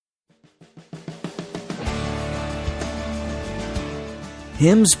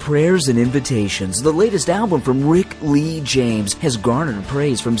Hymns, Prayers, and Invitations, the latest album from Rick Lee James, has garnered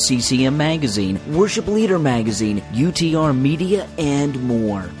praise from CCM Magazine, Worship Leader Magazine, UTR Media, and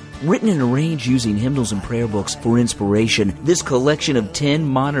more. Written and arranged using hymnals and prayer books for inspiration, this collection of 10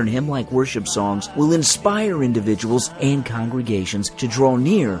 modern hymn-like worship songs will inspire individuals and congregations to draw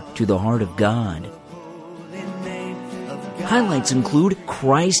near to the heart of God. Highlights include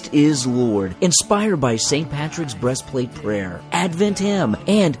Christ is Lord, inspired by St. Patrick's Breastplate Prayer, Advent Hymn,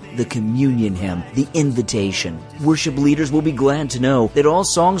 and the Communion Hymn, The Invitation. Worship leaders will be glad to know that all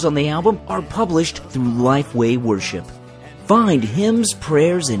songs on the album are published through Lifeway Worship. Find Hymns,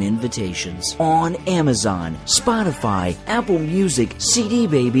 Prayers, and Invitations on Amazon, Spotify, Apple Music, CD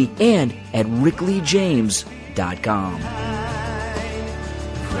Baby, and at rickleejames.com.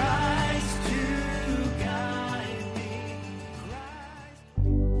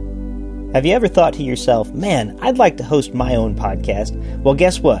 Have you ever thought to yourself, man, I'd like to host my own podcast? Well,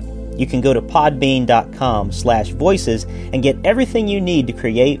 guess what? You can go to podbean.com/voices and get everything you need to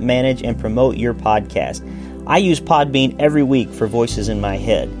create, manage, and promote your podcast. I use Podbean every week for Voices in My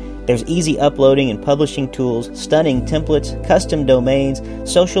Head. There's easy uploading and publishing tools, stunning templates, custom domains,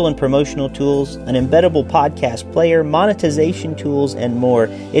 social and promotional tools, an embeddable podcast player, monetization tools, and more.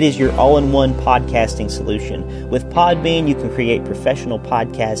 It is your all-in-one podcasting solution. With Podbean, you can create professional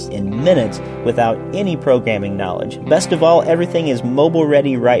podcasts in minutes without any programming knowledge. Best of all, everything is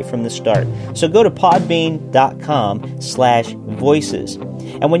mobile-ready right from the start. So go to podbean.com/voices.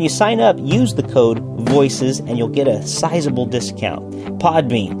 And when you sign up, use the code VOICES and you'll get a sizable discount.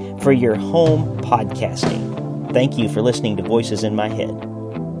 Podbean, for your home podcasting. Thank you for listening to Voices in My Head.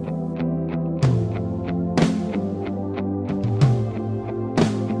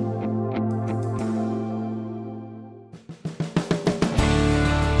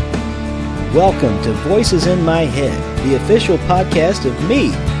 Welcome to Voices in My Head, the official podcast of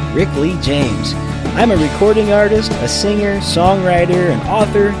me, Rick Lee James. I'm a recording artist, a singer, songwriter, an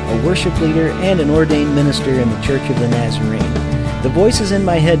author, a worship leader, and an ordained minister in the Church of the Nazarene. The Voices in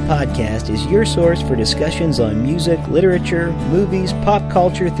My Head podcast is your source for discussions on music, literature, movies, pop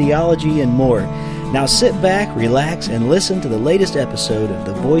culture, theology, and more. Now sit back, relax, and listen to the latest episode of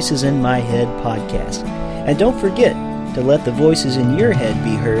the Voices in My Head podcast. And don't forget to let the voices in your head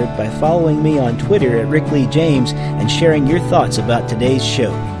be heard by following me on Twitter at Rick Lee James and sharing your thoughts about today's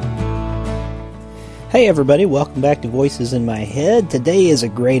show. Hey everybody, welcome back to Voices in My Head. Today is a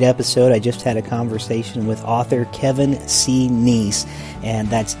great episode. I just had a conversation with author Kevin C. Neece, and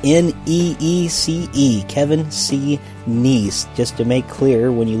that's Neece, Kevin C. Neece. Just to make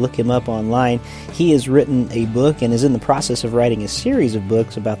clear, when you look him up online, he has written a book and is in the process of writing a series of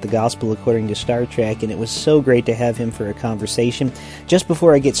books about the gospel according to Star Trek, and it was so great to have him for a conversation. Just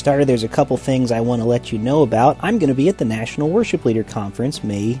before I get started, there's a couple things I want to let you know about. I'm going to be at the National Worship Leader Conference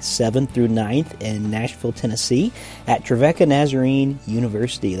May 7th through 9th in Nashville, Tennessee at Trevecca Nazarene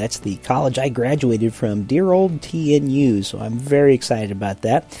University. That's the college I graduated from, dear old TNU, so I'm very excited about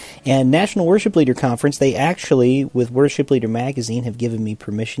that. And National Worship Leader Conference, they actually, with Worship Leader Magazine, have given me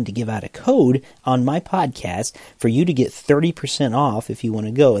permission to give out a code on my podcast for you to get 30% off if you want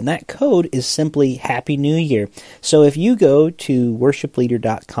to go. And that code is simply Happy New Year. So if you go to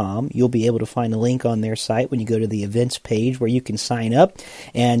worshipleader.com, you'll be able to find a link on their site when you go to the events page where you can sign up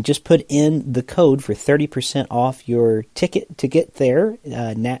and just put in the code for 30% off your ticket to get there.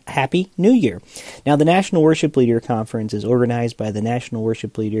 Happy New Year. Now, the National Worship Leader Conference is organized by the National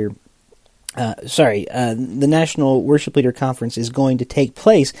Worship Leader the National Worship Leader Conference is going to take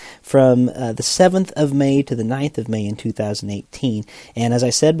place from the 7th of May to the 9th of May in 2018. And as I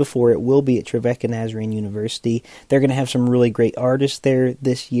said before, it will be at Trevecca Nazarene University. They're going to have some really great artists there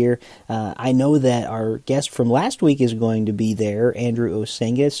this year. I know that our guest from last week is going to be there, Andrew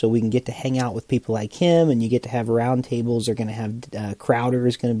Osenga, so we can get to hang out with people like him, and you get to have round tables. They're going to have Crowder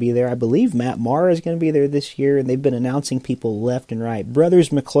is going to be there. I believe Matt Maher is going to be there this year, and they've been announcing people left and right. Brothers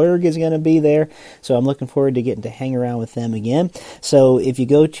McClurg is going to be there, so I'm looking forward to getting to hang around with them again. So if you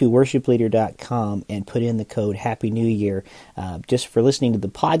go to worshipleader.com and put in the code Happy New Year, just for listening to the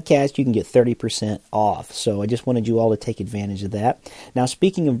podcast, you can get 30% off. So I just wanted you all to take advantage of that. Now,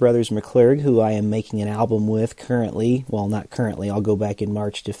 speaking of Brothers McClurg, who I am making an album with currently, well, not currently, I'll go back in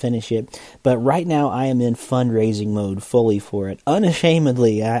March to finish it, but right now I am in fundraising mode fully for it,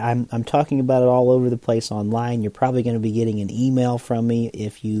 unashamedly. I'm talking about it all over the place online. You're probably going to be getting an email from me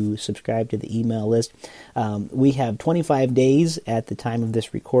if you subscribe to the email list. We have 25 days at the time of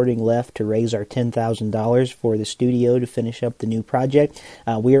this recording left to raise our $10,000 for the studio to finish up the new project.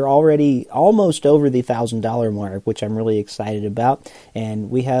 We are already almost over the $1,000 mark, which I'm really excited about.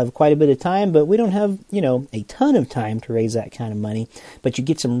 And we have quite a bit of time, but we don't have, a ton of time to raise that kind of money. But you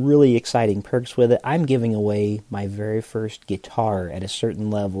get some really exciting perks with it. I'm giving away my very first guitar at a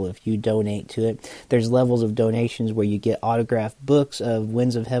certain level if you donate to it. There's levels of donations where you get autographed books of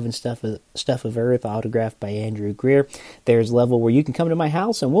Winds of Heaven, Stuff of Earth, autographed by Andrew Greer. There's level where you can come to my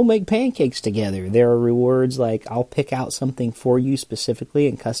house and we'll make pancakes together. There are rewards like I'll pick out something for you specifically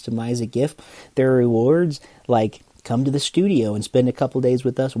and customize a gift. There are rewards like come to the studio and spend a couple days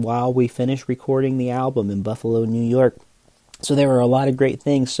with us while we finish recording the album in Buffalo, New York. So there are a lot of great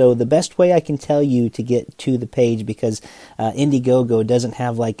things. So the best way I can tell you to get to the page, because Indiegogo doesn't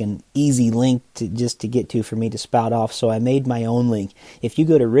have like an easy link to get to for me to spout off, so I made my own link. If you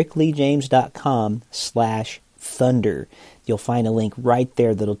go to rickleejames.com/thunder, you'll find a link right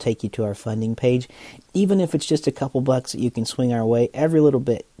there that'll take you to our funding page. Even if it's just a couple bucks that you can swing our way, every little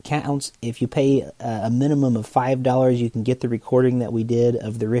bit counts. If you pay a minimum of $5, you can get the recording that we did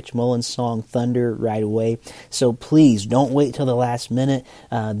of the Rich Mullins song Thunder right away. So please don't wait till the last minute.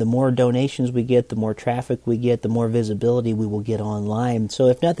 The more donations we get, the more traffic we get, the more visibility we will get online. So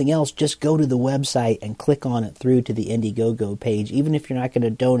if nothing else, just go to the website and click on it through to the Indiegogo page. Even if you're not going to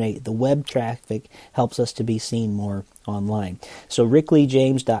donate, the web traffic helps us to be seen more online. So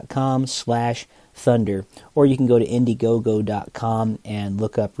rickleejames.com/thunder, or you can go to Indiegogo.com and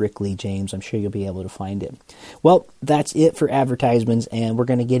look up Rick Lee James. I'm sure you'll be able to find it. Well, that's it for advertisements, and we're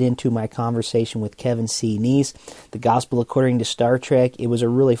going to get into my conversation with Kevin C. Neece, The Gospel According to Star Trek. It was a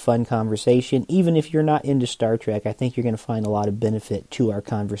really fun conversation. Even if you're not into Star Trek, I think you're going to find a lot of benefit to our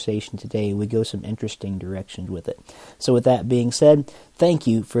conversation today. We go some interesting directions with it. So with that being said, thank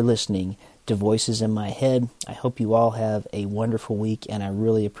you for listening to Voices in My Head. I hope you all have a wonderful week, and I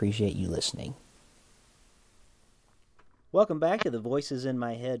really appreciate you listening. Welcome back to the Voices in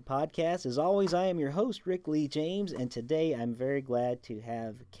My Head podcast. As always, I am your host, Rick Lee James, and today I'm very glad to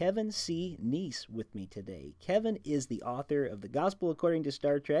have Kevin C. Neece with me today. Kevin is the author of The Gospel According to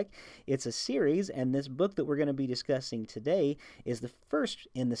Star Trek. It's a series, and this book that we're going to be discussing today is the first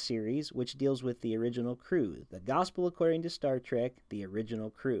in the series, which deals with the original crew. The Gospel According to Star Trek, the original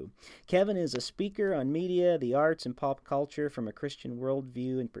crew. Kevin is a speaker on media, the arts, and pop culture from a Christian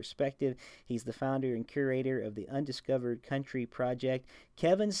worldview and perspective. He's the founder and curator of the Undiscovered Country Project.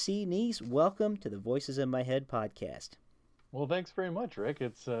 Kevin C. Neece, welcome to the Voices in My Head podcast. Well, thanks very much, Rick.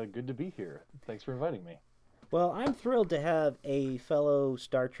 It's good to be here. Thanks for inviting me. Well, I'm thrilled to have a fellow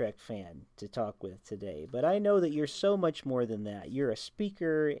Star Trek fan to talk with today, but I know that you're so much more than that. You're a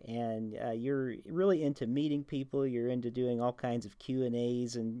speaker, and you're really into meeting people. You're into doing all kinds of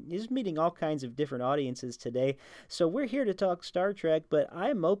Q&As, and just meeting all kinds of different audiences today. So we're here to talk Star Trek, but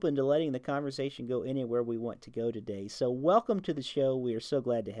I'm open to letting the conversation go anywhere we want to go today. So welcome to the show. We are so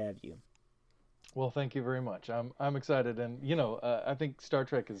glad to have you. Well, thank you very much. I'm excited, and I think Star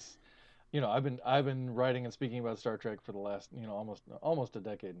Trek is. I've been writing and speaking about Star Trek for the last, almost a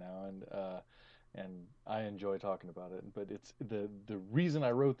decade now, and I enjoy talking about it. But it's the reason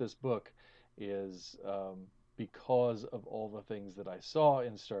I wrote this book is because of all the things that I saw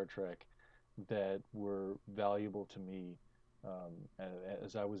in Star Trek that were valuable to me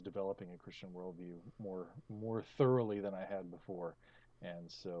as I was developing a Christian worldview more thoroughly than I had before,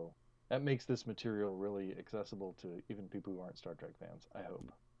 and so that makes this material really accessible to even people who aren't Star Trek fans, I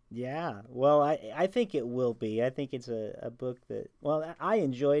hope. Yeah, well, I think it will be. I think it's a book that, well, I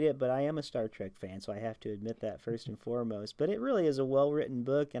enjoyed it, but I am a Star Trek fan, so I have to admit that first and foremost. But it really is a well-written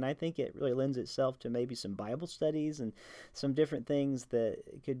book, and I think it really lends itself to maybe some Bible studies and some different things that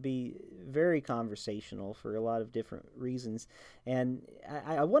could be very conversational for a lot of different reasons. And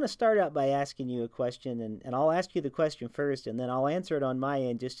I want to start out by asking you a question, and I'll ask you the question first, and then I'll answer it on my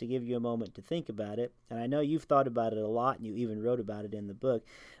end just to give you a moment to think about it. And I know you've thought about it a lot, and you even wrote about it in the book.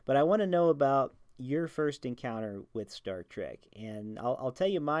 But I want to know about your first encounter with Star Trek. And I'll tell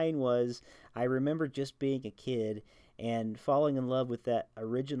you mine was, I remember just being a kid and falling in love with that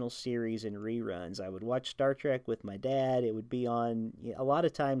original series in reruns. I would watch Star Trek with my dad. It would be on a lot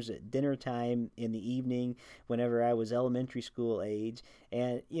of times at dinner time in the evening whenever I was elementary school age.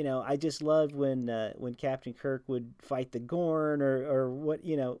 And, I just loved when Captain Kirk would fight the Gorn or what,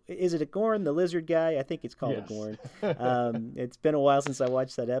 is it a Gorn, the lizard guy? I think it's called a Gorn. It's been a while since I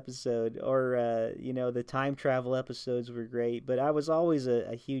watched that episode. Or, the time travel episodes were great. But I was always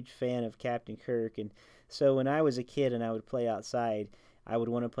a huge fan of Captain Kirk. And so when I was a kid and I would play outside, I would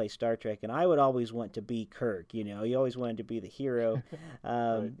want to play Star Trek, and I would always want to be Kirk. You always wanted to be the hero.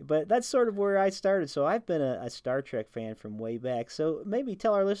 Right. But that's sort of where I started. So I've been a Star Trek fan from way back. So maybe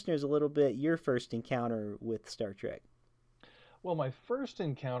tell our listeners a little bit your first encounter with Star Trek. Well, my first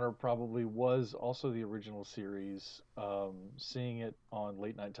encounter probably was also the original series, seeing it on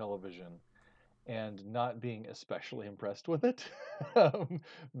late night television and not being especially impressed with it,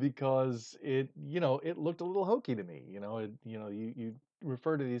 because it looked a little hokey to me. You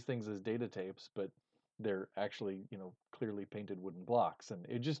refer to these things as data tapes, but they're actually, clearly painted wooden blocks, and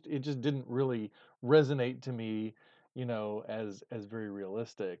it just didn't really resonate to me, as very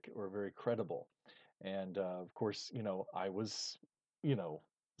realistic or very credible. And of course, I was, you know,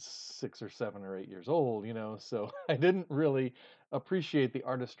 6 or 7 or 8 years old, so I didn't really appreciate the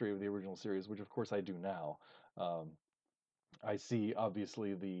artistry of the original series, which of course I do now. Um, I see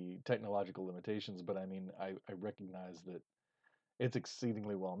obviously the technological limitations, but I mean, I recognize that it's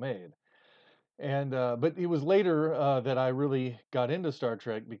exceedingly well made. And but it was later that I really got into Star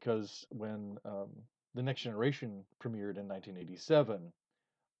Trek, because when the Next Generation premiered in 1987,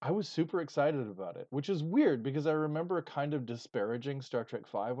 I was super excited about it, which is weird because I remember kind of disparaging Star Trek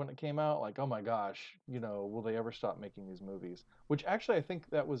V when it came out, like, oh my gosh, will they ever stop making these movies? Which actually I think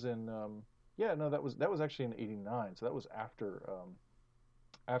that was in yeah, no, that was actually in '89, so that was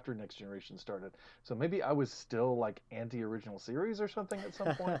after Next Generation started. So maybe I was still like anti-original series or something at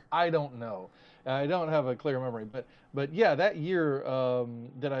some point. I don't know. I don't have a clear memory, but yeah, that year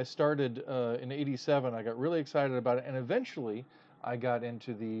that I started in '87, I got really excited about it, and eventually I got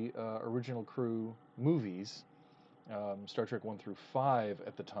into the original crew movies, Star Trek 1 through 5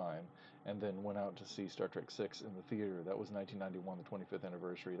 at the time, and then went out to see Star Trek 6 in the theater. That was 1991, the 25th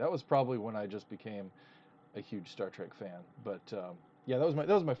anniversary. That was probably when I just became a huge Star Trek fan. But yeah, that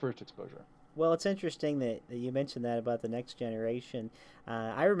was my first exposure. Well, it's interesting that you mentioned that about the Next Generation.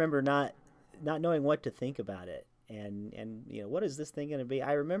 I remember not knowing what to think about it. And what is this thing going to be?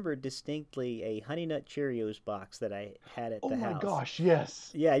 I remember distinctly a Honey Nut Cheerios box that I had at Oh the my house. gosh,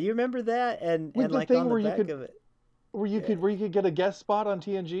 yes. Yeah, you remember that? And With the like on thing the where you back could of it. where you Yeah. could where you could get a guest spot on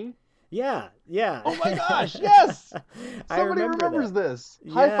TNG. Yeah, yeah. Oh my gosh, yes. I Somebody remember remembers that. this.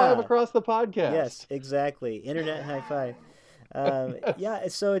 High five Yeah. across the Yes, podcast. exactly. Internet high five. Yes. Yeah,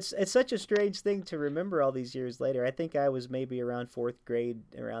 so it's such a strange thing to remember all these years later. I think I was maybe around fourth grade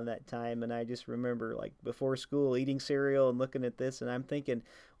around that time, and I just remember like before school eating cereal and looking at this, and I'm thinking,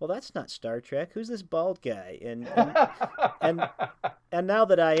 well, that's not Star Trek. Who's this bald guy? And and now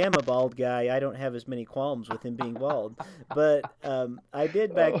that I am a bald guy, I don't have as many qualms with him being bald, but I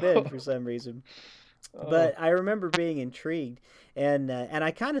did back then Oh, for some reason. oh, But I remember being intrigued, and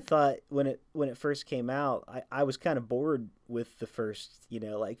I kind of thought when it first came out, I was kind of bored with the first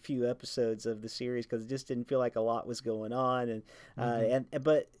like few episodes of the series because it just didn't feel like a lot was going on, hmm, and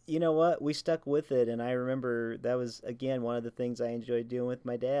but you know what, we stuck with it, and I remember that was again one of the things I enjoyed doing with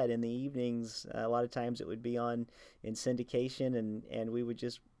my dad in the evenings. A lot of times it would be on in syndication, and we would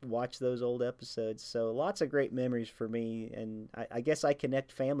just watch those old episodes. So lots of great memories for me, and I guess I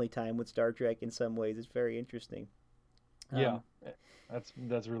connect family time with Star Trek in some ways. It's very interesting. yeah. Um,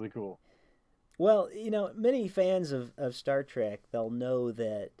 That's really cool. well, many fans of Star Trek, they'll know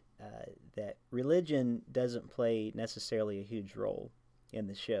that religion doesn't play necessarily a huge role in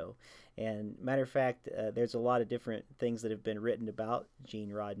the show. And matter of fact, there's a lot of different things that have been written about Gene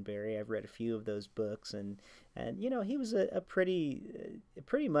Roddenberry. I've read a few of those books, and he was a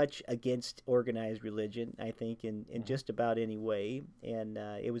pretty much against organized religion, I think, in Hmm. just about any way. And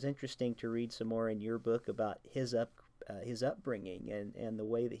it was interesting to read some more in your book about his upbringing and the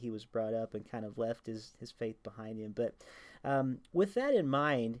way that he was brought up and kind of left his faith behind him. But with that in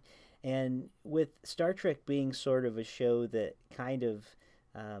mind, and with Star Trek being sort of a show that kind of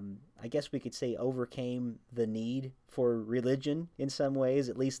I guess we could say overcame the need for religion in some ways.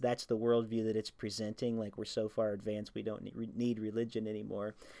 At least that's the worldview that it's presenting. Like we're so far advanced, we don't need religion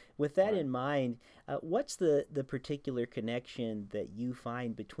anymore. With that Right. in mind, what's the particular connection that you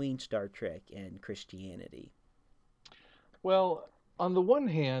find between Star Trek and Christianity? Well, on the one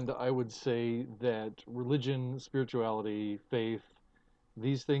hand, I would say that religion, spirituality, faith,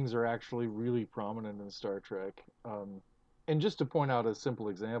 these things are actually really prominent in Star Trek. And just to point out a simple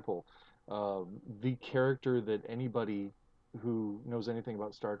example, the character that anybody who knows anything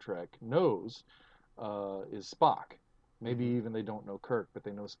about Star Trek knows is Spock. Maybe Mm-hmm. even they don't know Kirk, but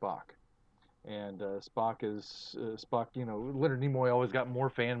they know Spock. And Spock is Spock. Leonard Nimoy always got more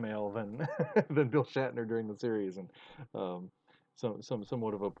fan mail than than Bill Shatner during the series, and um,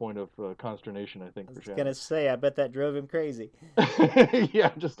 somewhat of a point of consternation, I think, I for was gonna Shatner. say, I bet that drove him crazy.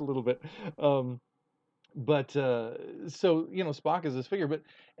 Yeah, just a little bit. Um, But so Spock is this figure, but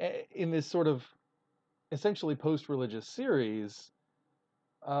in this sort of essentially post-religious series,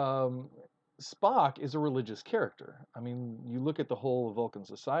 um, Spock is a religious character. I mean, you look at the whole of Vulcan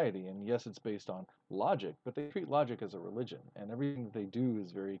society, and yes, it's based on logic, but they treat logic as a religion, and everything that they do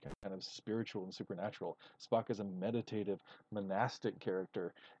is very kind of spiritual and supernatural. Spock is a meditative, monastic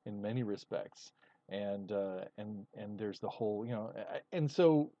character in many respects, and there's the whole, and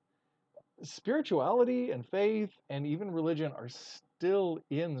so spirituality and faith and even religion are still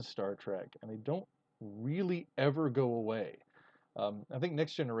in Star Trek, and they don't really ever go away. I think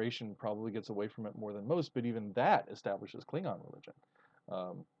Next Generation probably gets away from it more than most, but even that establishes Klingon religion,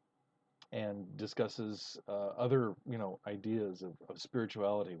 um, and discusses other, ideas of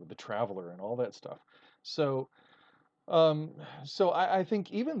spirituality with the Traveler and all that stuff. So, um, so I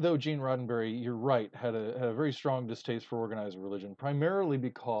think even though Gene Roddenberry, you're right, had a very strong distaste for organized religion, primarily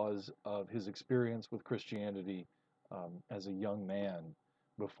because of his experience with Christianity as a young man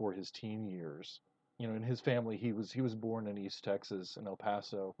before his teen years. In his family, he was born in East Texas in El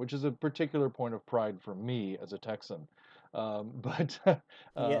Paso, which is a particular point of pride for me as a Texan. But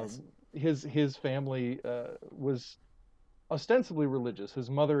Yes. his family was ostensibly religious.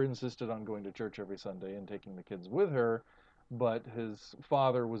 His mother insisted on going to church every Sunday and taking the kids with her, but his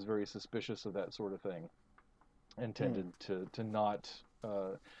father was very suspicious of that sort of thing and Hmm. tended to not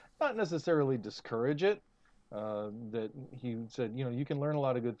necessarily discourage it. That he said, you can learn a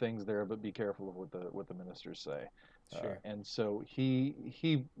lot of good things there, but be careful of what the ministers say. Sure. And so he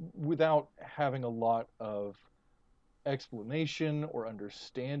without having a lot of explanation or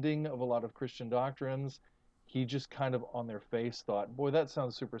understanding of a lot of Christian doctrines, he just kind of on their face thought, boy, that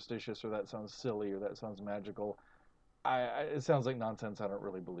sounds superstitious, or that sounds silly, or that sounds magical. It sounds like nonsense. I don't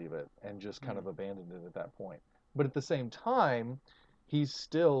really believe it, and just kind Hmm. of abandoned it at that point. But at the same time, he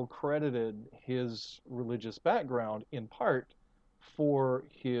still credited his religious background in part for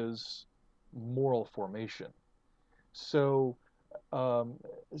his moral formation. So um,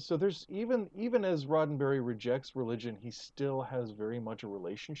 so there's even as Roddenberry rejects religion, he still has very much a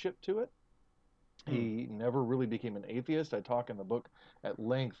relationship to it. Hmm. He never really became an atheist. I talk in the book at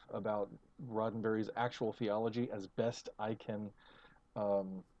length about Roddenberry's actual theology as best I can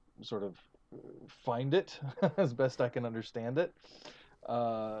um, sort of find it, as best I can understand it,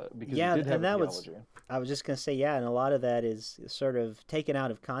 because he Yeah, did have and a that was, theology. I was just going to say, yeah, and a lot of that is sort of taken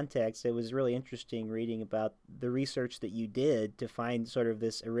out of context. It was really interesting reading about the research that you did to find sort of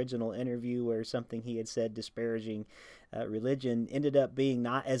this original interview where something he had said disparaging religion ended up being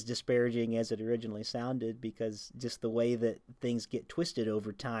not as disparaging as it originally sounded, because just the way that things get twisted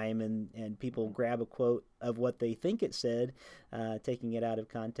over time, and people Mhm. grab a quote of what they think it said, taking it out of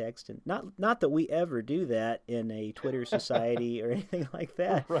context. And not that we ever do that in a Twitter society or anything like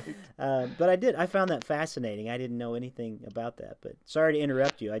that. Right. But I found that fascinating. I didn't know anything about that. But sorry to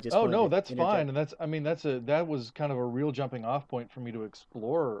interrupt you. I just Oh wanted no, to that's fine, interject. and that was kind of a real jumping off point for me to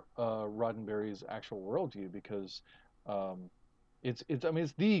explore Roddenberry's actual worldview because um, it's I mean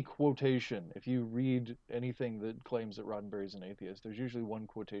it's the quotation. If you read anything that claims that Roddenberry's an atheist, there's usually one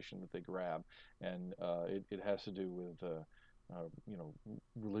quotation that they grab, and it has to do with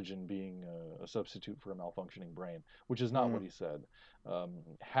religion being a substitute for a malfunctioning brain, which is not Hmm. what he said.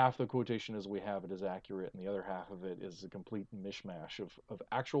 Half the quotation as we have it is accurate, and the other half of it is a complete mishmash of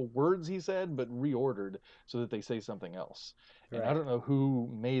actual words he said, but reordered so that they say something else. And I Right. don't know who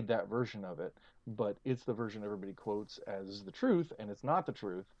made that version of it, but it's the version everybody quotes as the truth, and it's not the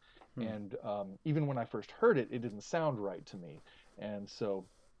truth. Hmm. And even when I first heard it, it didn't sound right to me. And so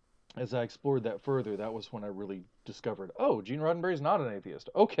as I explored that further, that was when I really discovered, oh, Gene Roddenberry's not an atheist.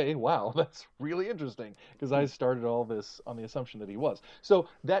 Okay, wow, that's really interesting because I Hmm. started all this on the assumption that he was. So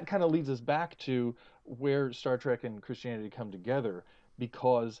that kind of leads us back to where Star Trek and Christianity come together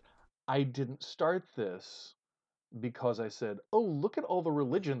because I didn't start this because I said, oh, look at all the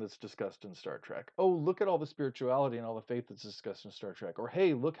religion that's discussed in Star Trek. Oh, look at all the spirituality and all the faith that's discussed in Star Trek. Or,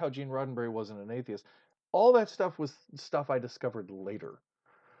 hey, look how Gene Roddenberry wasn't an atheist. All that stuff was stuff I discovered later.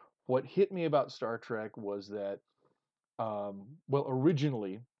 What hit me about Star Trek was that, well,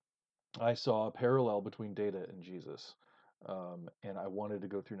 originally I saw a parallel between Data and Jesus. And I wanted to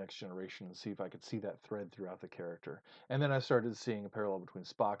go through Next Generation and see if I could see that thread throughout the character. And then I started seeing a parallel between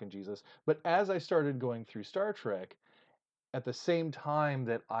Spock and Jesus. But as I started going through Star Trek, at the same time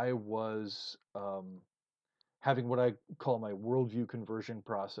that I was having what I call my worldview conversion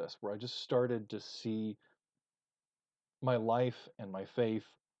process, where I just started to see my life and my faith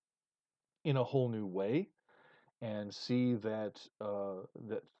in a whole new way, and see that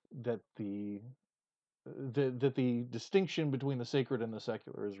that the that the distinction between the sacred and the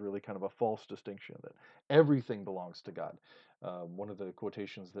secular is really kind of a false distinction, that everything belongs to God. One of the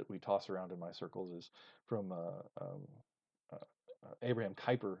quotations that we toss around in my circles is from uh, Abraham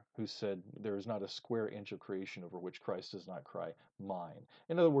Kuyper, who said, "There is not a square inch of creation over which Christ does not cry, mine."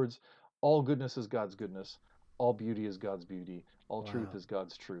 In other words, all goodness is God's goodness, all beauty is God's beauty, all truth Wow. is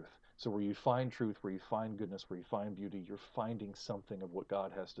God's truth. So where you find truth, where you find goodness, where you find beauty, you're finding something of what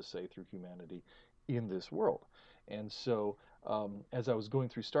God has to say through humanity in this world. And so, as I was going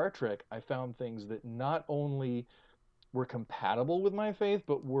through Star Trek, I found things that not only were compatible with my faith,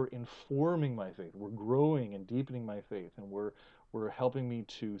 but were informing my faith, were growing and deepening my faith, and were helping me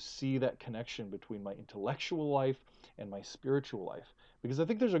to see that connection between my intellectual life and my spiritual life. Because I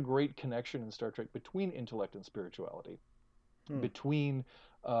think there's a great connection in Star Trek between intellect and spirituality, Hmm. between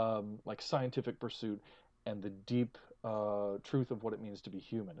like scientific pursuit and the deep truth of what it means to be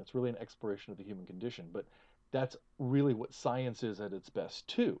human. It's really an exploration of the human condition, but that's really what science is at its best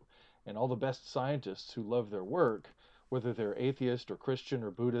too. And all the best scientists who love their work, whether they're atheist or Christian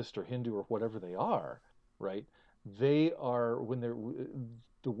or Buddhist or Hindu or whatever they are, right? They are, when they're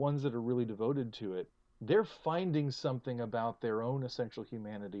the ones that are really devoted to it, they're finding something about their own essential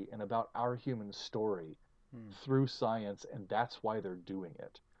humanity and about our human story Hmm. through science, and that's why they're doing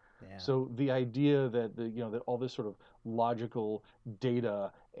it. Yeah. So the idea that that all this sort of logical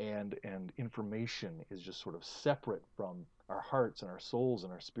data and information is just sort of separate from our hearts and our souls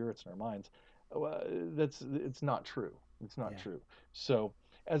and our spirits and our minds, it's not true. It's not Yeah. true. So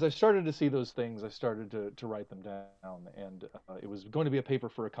as I started to see those things, I started to write them down, and it was going to be a paper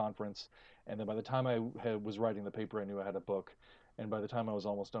for a conference. And then by the time was writing the paper, I knew I had a book. And by the time I was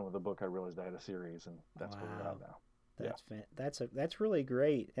almost done with the book, I realized I had a series, and that's where we're Wow. at now. Yeah. That's really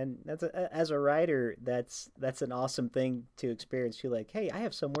great, and as a writer, that's an awesome thing to experience. You're like, hey, I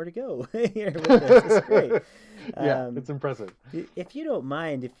have somewhere to go here with this. It's great. Yeah, Um, it's impressive. if you don't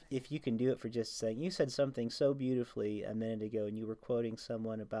mind, if you can do it for just a second, you said something so beautifully a minute ago, and you were quoting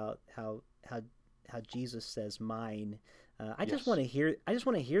someone about how Jesus says mine. I just want Yes. to hear. I just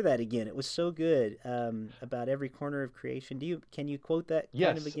want to hear that again. It was so good about every corner of creation. Can you quote that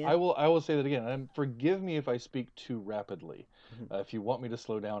kind of Yes, again? I will say that again. And forgive me if I speak too rapidly. Mhm. If you want me to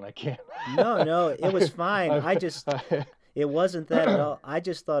slow down, I can. No, no, it was I, fine. It wasn't that at all. I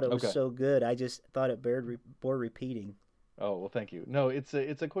just thought it was okay. so good. I just thought it bore repeating. Oh, well, thank you. No, it's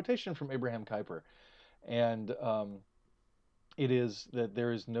a quotation from Abraham Kuyper, and it is that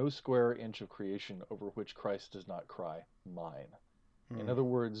there is no square inch of creation over which Christ does not cry, mine. In Hmm. other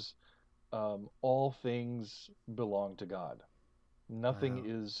words, all things belong to God. Nothing Wow.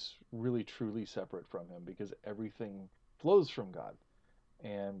 is really truly separate from him because everything flows from God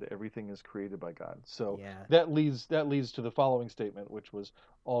and everything is created by God. So Yeah. that leads to the following statement, which was,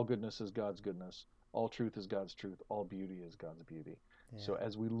 all goodness is God's goodness, all truth is God's truth, all beauty is God's beauty. So Yeah.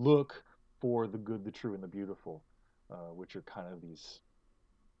 as we look for the good, the true, and the beautiful, which are kind of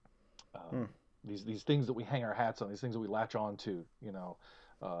um, Hmm. these things that we hang our hats on, these things that we latch on to,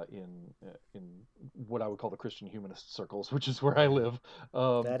 in what I would call the Christian humanist circles, which is where I Yeah. live.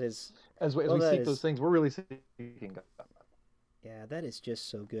 Um, That is. as Well, we that seek those is. things, we're really seeking God. Yeah, that is just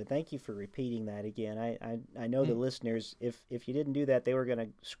so good. Thank you for repeating that again. I know the Mm. listeners, if you didn't do that, they were going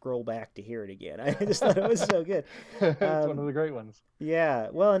to scroll back to hear it again. I just thought it was so good. It's one of Um, the great ones. Yeah,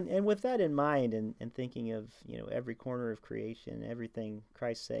 well, and with that in mind, and thinking of every corner of creation, everything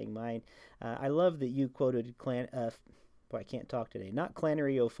Christ saying mine, I love that you quoted boy, I can't talk today. Not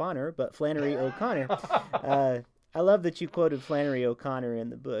Flannery O'Connor, but Flannery O'Connor. Uh, I love that you quoted Flannery O'Connor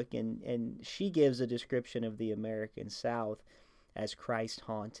in the book, and she gives a description of the American South as Christ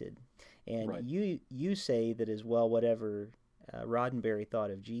haunted, and Right. you say that as well. Whatever Roddenberry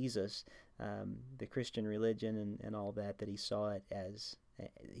thought of Jesus, the Christian religion and all that he saw it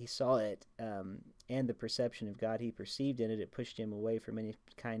and the perception of God he perceived in it. It pushed him away from any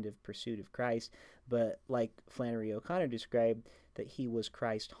kind of pursuit of Christ. But like Flannery O'Connor described, that he was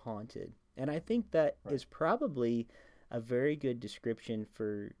Christ haunted. And I think that Right. is probably a very good description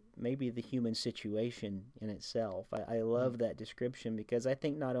for maybe the human situation in itself. I Mm. love that description because I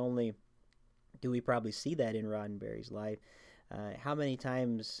think not only do we probably see that in Roddenberry's life, how many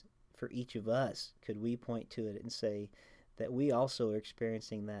times for each of us could we point to it and say that we also are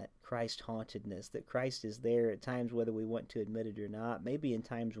experiencing that Christ hauntedness, that Christ is there at times whether we want to admit it or not, maybe in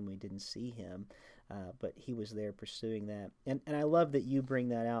times when we didn't see him, but he was there pursuing that. And I love that you bring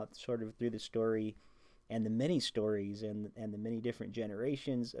that out sort of through the story and the many stories and the many different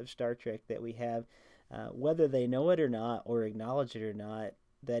generations of Star Trek that we have, whether they know it or not or acknowledge it or not.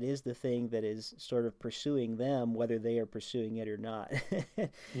 that is the thing that is sort of pursuing them, whether they are pursuing it or not.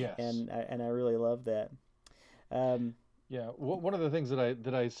 Yes. And I really love that. Um, Yeah. One of the things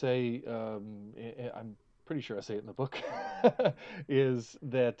that I say, I'm pretty sure I say it in the book, is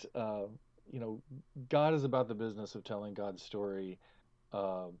that you know, God is about the business of telling God's story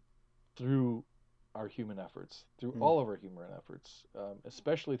uh, through our human efforts, through mm, all of our human efforts,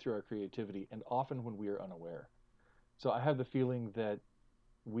 especially through our creativity, and often when we are unaware. So I have the feeling that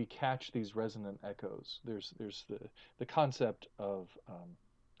we catch these resonant echoes. There's the concept of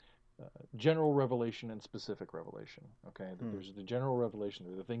general revelation and specific revelation. Okay, that mm, there's the general revelation,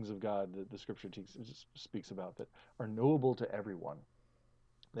 there are the things of God that the Scripture speaks about that are knowable to everyone,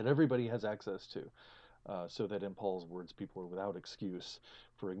 that everybody has access to. So that in Paul's words, people are without excuse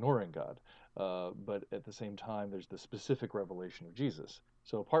for ignoring God. But at the same time, there's the specific revelation of Jesus.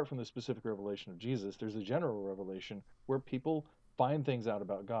 So apart from the specific revelation of Jesus, there's a general revelation where people find things out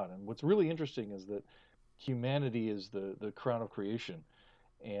about God. And what's really interesting is that humanity is the crown of creation,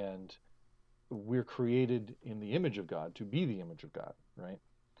 and we're created in the image of God to be the image of God, right?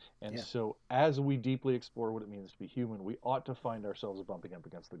 And yeah. so, as we deeply explore what it means to be human, we ought to find ourselves bumping up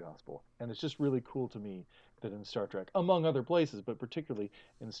against the gospel. And it's just really cool to me that in Star Trek, among other places, but particularly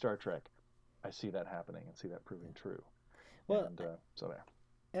in Star Trek, I see that happening and see that proving true. Well, And so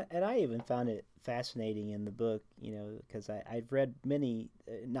there. and I even found it fascinating in the book, because I've read many,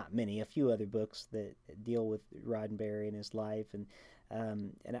 not many, a few other books that deal with Roddenberry and his life, and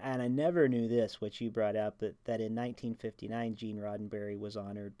I never knew this, what you brought up, that in 1959 Gene Roddenberry was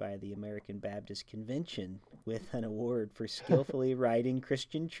honored by the American Baptist Convention with an award for skillfully writing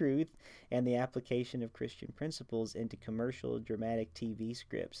Christian truth and the application of Christian principles into commercial dramatic TV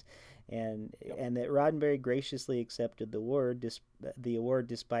scripts, and Yep. and that Roddenberry graciously accepted the award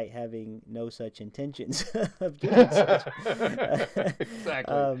despite having no such intentions of doing such.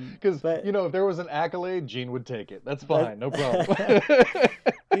 Exactly. Because, But if there was an accolade, Gene would take it. That's but fine. No problem.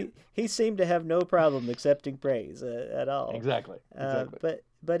 he seemed to have no problem accepting praise at all. Exactly. Uh, Exactly. but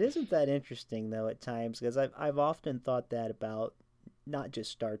but isn't that interesting though at times? Because I've often thought that about not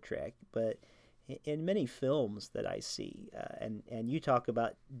just Star Trek, but in many films that I see, and you talk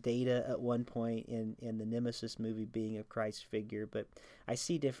about Data at one point in the Nemesis movie being a Christ figure, but I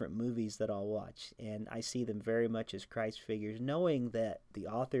see different movies that I'll watch, and I see them very much as Christ figures, knowing that the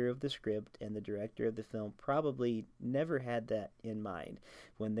author of the script and the director of the film probably never had that in mind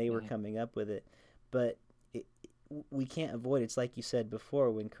when they were Hmm. coming up with it, but it, we can't avoid. It's like you said before,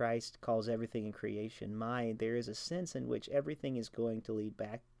 when Christ calls everything in creation mind, there is a sense in which everything is going to lead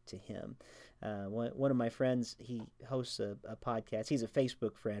back to him. One of my friends, he hosts a podcast. He's a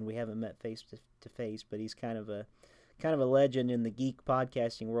Facebook friend. We haven't met face to face, but he's kind of a legend in the geek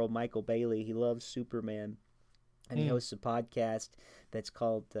podcasting world. Michael Bailey. He loves Superman, and he Mm. hosts a podcast that's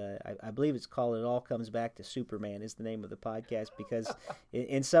called I believe it's called "It All Comes Back to Superman" is the name of the podcast, because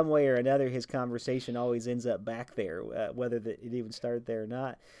in some way or another his conversation always ends up back there, whether it even started there or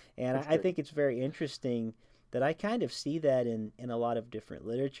not. And That's I great. think it's very interesting that I kind of see that in a lot of different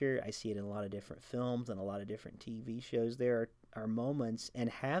literature. I see it in a lot of different films and a lot of different TV shows. There are moments, and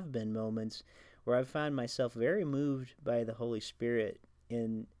have been moments, where I've found myself very moved by the Holy Spirit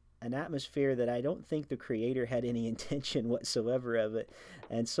in an atmosphere that I don't think the creator had any intention whatsoever of it.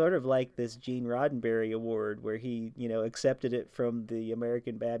 And sort of like this Gene Roddenberry Award, where he, accepted it from the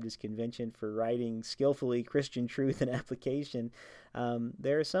American Baptist Convention for writing skillfully Christian truth and application.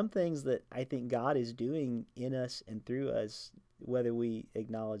 There are some things that I think God is doing in us and through us, whether we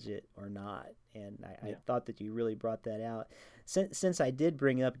acknowledge it or not. And I Yeah. thought that you really brought that out. Since I did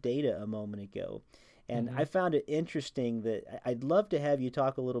bring up Data a moment ago, and Hmm. I found it interesting that I'd love to have you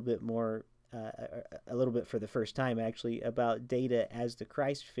talk a little bit more, a little bit for the first time actually, about Data as the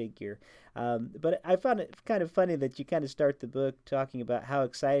Christ figure. But I found it kind of funny that you kind of start the book talking about how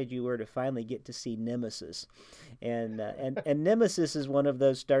excited you were to finally get to see Nemesis, and Nemesis is one of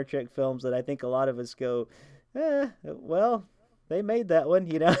those Star Trek films that I think a lot of us go, well, they made that one,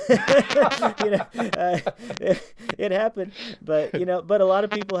 it happened, but a lot of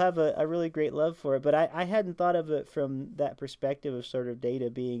people have a really great love for it. But I hadn't thought of it from that perspective of sort of Data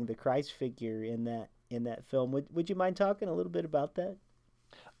being the Christ figure in that film. Would you mind talking a little bit about that?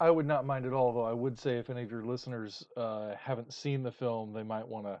 I would not mind at all, though I would say if any of your listeners haven't seen the film, they might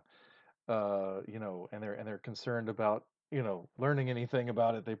want to, and they're concerned about, learning anything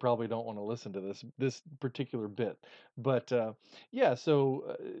about it. They probably don't want to listen to this particular bit. But yeah,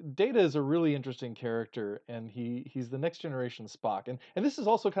 so Data is a really interesting character, and he's the next generation Spock, and this is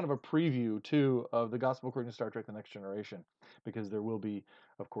also kind of a preview too of the Gospel according to Star Trek: The Next Generation, because there will be,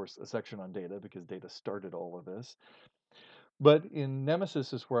 of course, a section on Data because Data started all of this. But in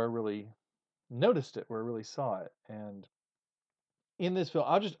Nemesis is where I really noticed it, where I really saw it. And in this film,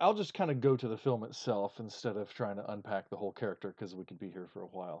 I'll just kind of go to the film itself instead of trying to unpack the whole character because we could be here for a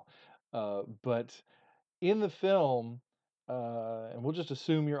while. But in the film, and we'll just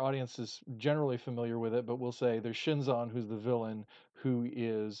assume your audience is generally familiar with it, but we'll say there's Shinzon, who's the villain, who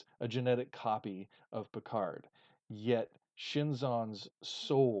is a genetic copy of Picard. Yet Shinzon's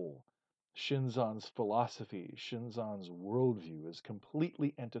soul, Shinzon's philosophy, Shinzon's worldview is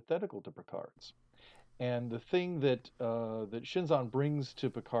completely antithetical to Picard's. And the thing that Shinzon brings to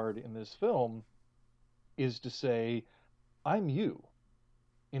Picard in this film is to say, "I'm you.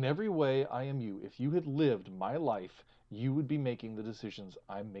 In every way, I am you. If you had lived my life, you would be making the decisions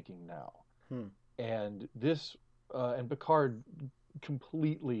I'm making now." Hmm. And this, and Picard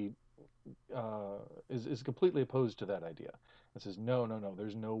completely is completely opposed to that idea and says, "No, no, no.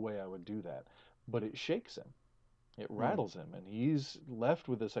 There's no way I would do that." But it shakes him. It Hmm. rattles him, and he's left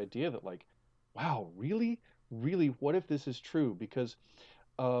with this idea that, like, wow, really, really, what if this is true? Because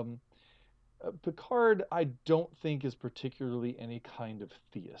um, Picard, I don't think is particularly any kind of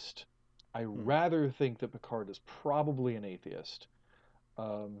theist. I Hmm. rather think that Picard is probably an atheist,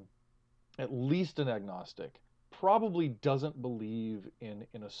 um, at least an agnostic. Probably doesn't believe in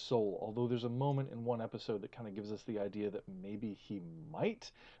a soul, although there's a moment in one episode that kind of gives us the idea that maybe he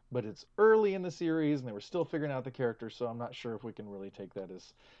might, but it's early in the series and they were still figuring out the character, so I'm not sure if we can really take that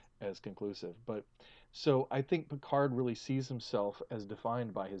as conclusive. But so I think Picard really sees himself as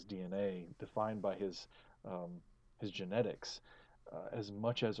defined by his DNA, defined by his genetics, as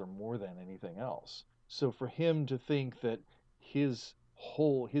much as or more than anything else. So for him to think that his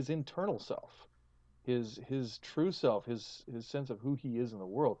internal self, his true self, his sense of who he is in the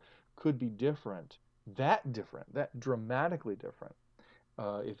world could be different, that dramatically different,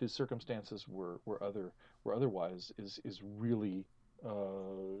 if his circumstances were otherwise, is really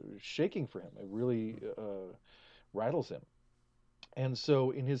shaking for him. It really rattles him. And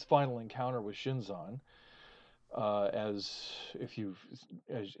so in his final encounter with Shinzon, as if you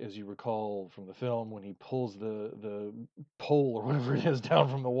as you recall from the film, when he pulls the pole or whatever it is down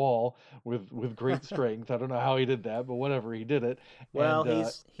from the wall with great strength. I don't know how he did that, but whatever, he did it. Well, And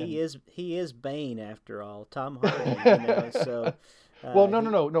he's he and is he is Bane after all. Tom Hardy, you know. So well, no, no,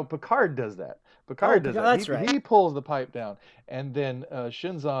 he no, no. Picard does that. oh, Picard does that. He that's right. he pulls the pipe down, and then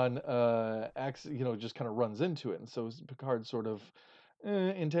Shinzon acts, just kind of runs into it, and so Picard sort of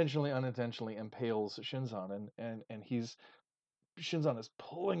intentionally, unintentionally impales Shinzon, and Shinzon is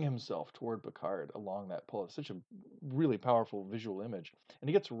pulling himself toward Picard along that pole. It's such a really powerful visual image, and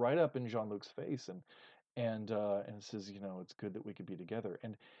he gets right up in Jean-Luc's face and says, "It's good that we could be together."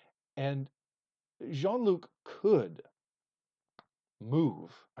 And Jean-Luc could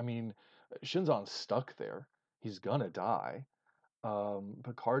move. I mean, Shinzon's stuck there. He's gonna die.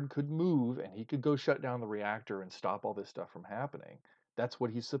 Picard could move, and he could go shut down the reactor and stop all this stuff from happening. That's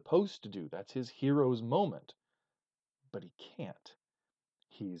what he's supposed to do. That's his hero's moment. But he can't.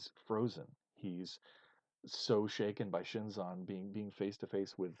 He's frozen. He's so shaken by Shinzon being face to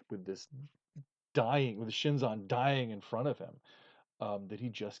face with this dying, with Shinzon dying in front of him, that he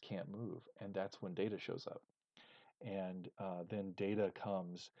just can't move. And that's when Data shows up. And then Data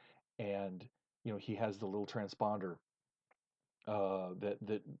comes, and he has the little transponder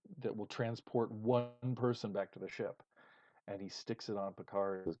that will transport one person back to the ship, and he sticks it on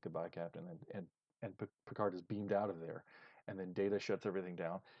Picard. Says, "Goodbye, Captain," and Picard is beamed out of there, and then Data shuts everything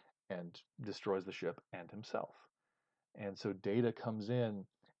down and destroys the ship and himself. And so Data comes in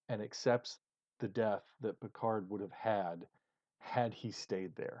and accepts the death that Picard would have had he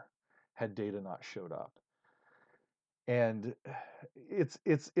stayed there, had Data not showed up. And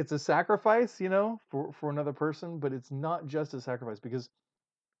it's a sacrifice, for another person, but it's not just a sacrifice because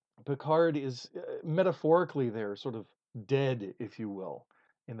Picard is metaphorically there, sort of dead, if you will,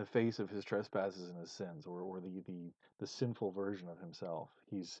 in the face of his trespasses and his sins, or the sinful version of himself.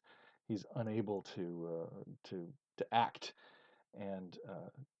 He's unable to act, and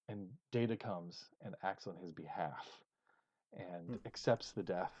Data comes and acts on his behalf and Hmm. accepts the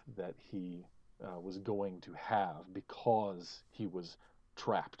death that he was going to have because he was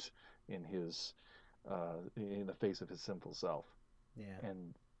trapped in the face of his sinful self. Yeah.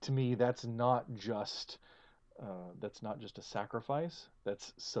 And to me, that's not just a sacrifice.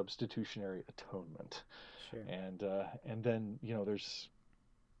 That's substitutionary atonement. Sure. And then there's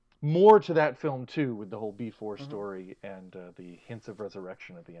more to that film too, with the whole B4 Hmm. story and the hints of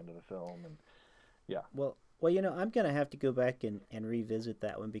resurrection at the end of the film. And yeah, Well, Well, I'm gonna have to go back and revisit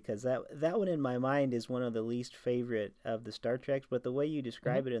that one because that one in my mind is one of the least favorite of the Star Treks. But the way you Hmm.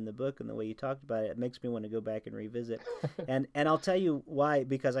 describe it in the book and the way you talked about it, it makes me want to go back and revisit. And I'll tell you why,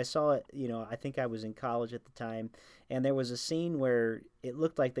 because I saw it. I think I was in college at the time, and there was a scene where it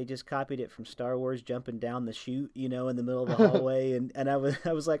looked like they just copied it from Star Wars, jumping down the chute, in the middle of the hallway, and I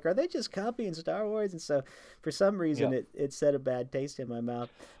was like, are they just copying Star Wars? And so for some reason Yeah. it set a bad taste in my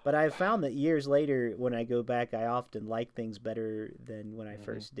mouth. But I've found that years later, when I go back, I often like things better than when I Hmm.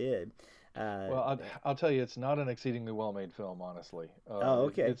 first did. Well, I'll tell you, it's not an exceedingly well-made film, honestly. Oh,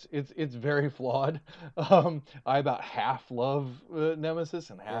 okay. It's very flawed. I about half love Nemesis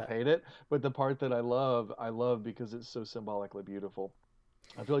and half Yeah, hate it, but the part that I love because it's so symbolically beautiful.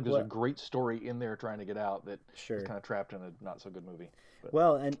 I feel like there's a well, great story in there trying to get out that is sure. kind of trapped in a not so good movie. But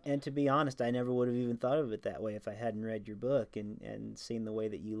Well, and to be honest, I never would have even thought of it that way if I hadn't read your book and seen the way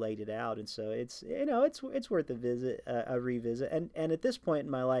that you laid it out. And so it's worth a visit, a revisit. And at this point in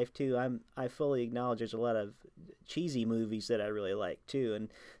my life too, I fully acknowledge there's a lot of cheesy movies that I really like too. And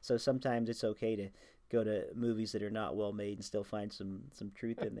so sometimes it's okay to go to movies that are not well made and still find some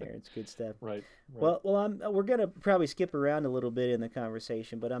truth in there. It's good stuff. right, right. We're gonna probably skip around a little bit in the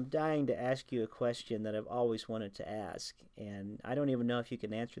conversation, but I'm dying to ask you a question that I've always wanted to ask, and I don't even know if you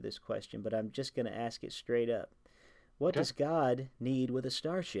can answer this question, but I'm just gonna ask it straight up. What Okay. does God need with a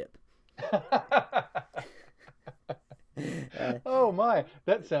starship? uh, Oh my,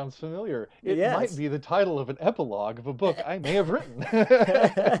 that sounds familiar. It might yes. be the title of an epilogue of a book I may have written.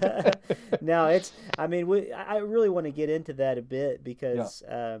 No, it's. I mean, I really want to get into that a bit Yeah. because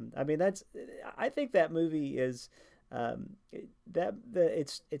I mean that's. I think that movie is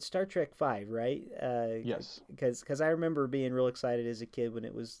it's Star Trek Five, right? Yes. Because I remember being real excited as a kid when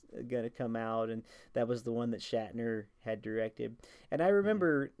it was going to come out, and that was the one that Shatner had directed. And I Hmm.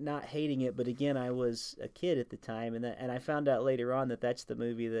 remember not hating it, but again, I was a kid at the time, and I found out later on that that's the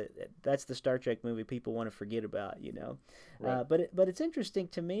movie that's the Star Trek movie people want to forget about. Right. But it's interesting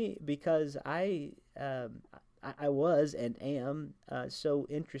to me because I was and am so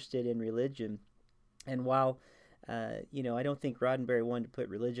interested in religion, and while I don't think Roddenberry wanted to put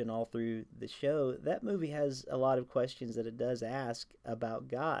religion all through the show. That movie has a lot of questions that it does ask about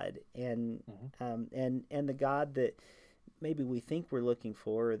God, Hmm. and the God that maybe we think we're looking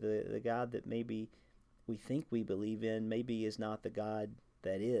for, or the God that maybe we think we believe in, maybe is not the God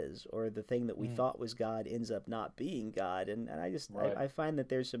that is, or the thing that we Mm, thought was God ends up not being God. And right. I find that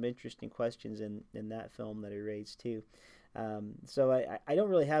there's some interesting questions in that film that are raised too. So I don't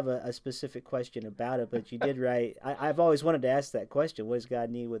really have a specific question about it, but you did write. I've always wanted to ask that question: what does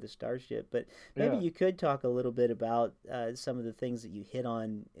God need with a starship? But maybe Yeah. you could talk a little bit about some of the things that you hit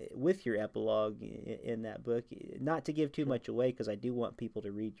on with your epilogue in that book. Not to give too Sure. much away, because I do want people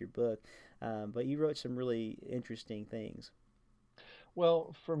to read your book. But you wrote some really interesting things.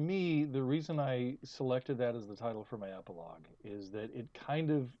 Well, for me, the reason I selected that as the title for my epilogue is that it kind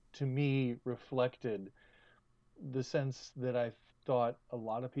of, to me, reflected the sense that I thought a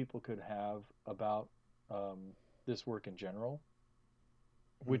lot of people could have about this work in general,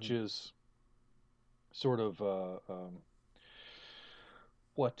 which Mm-hmm. is sort of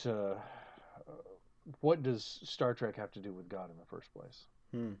what what does Star Trek have to do with God in the first place?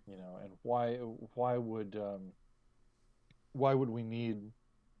 Hmm. And why would why would we need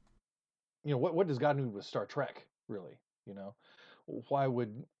what does God need with Star Trek really? You know, why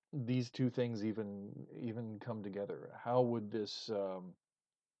would these two things even come together? How would this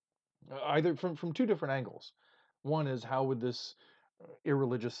either from two different angles? One is how would this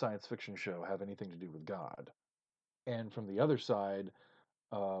irreligious science fiction show have anything to do with God? And from the other side,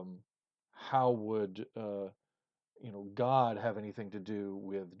 um, how would God have anything to do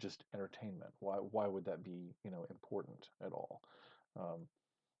with just entertainment? Why would that be important at all? Um,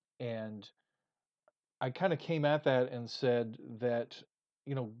 and I kind of came at that and said that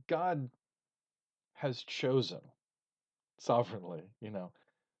God has chosen sovereignly,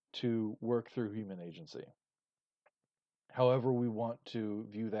 to work through human agency. However we want to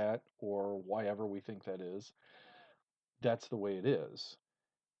view that or why ever we think that is, that's the way it is.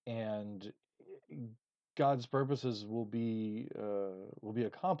 And God's purposes will be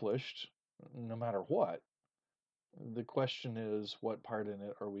accomplished no matter what. The question is, what part in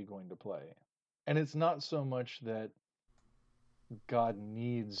it are we going to play? And it's not so much that God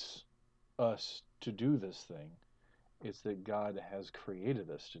needs us to do this thing. It's that God has created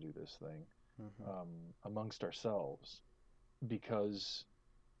us to do this thing Mm-hmm. amongst ourselves because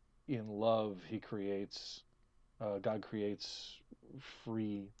in love God creates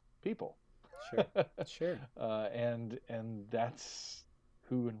free people. Sure. Sure. And that's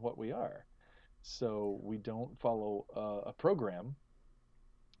who and what we are. So we don't follow a program,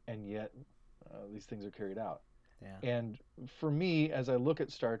 and yet these things are carried out. Yeah. And for me, as I look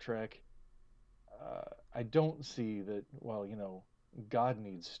at Star Trek, I don't see that, well, God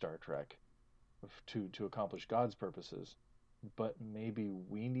needs Star Trek to accomplish God's purposes, but maybe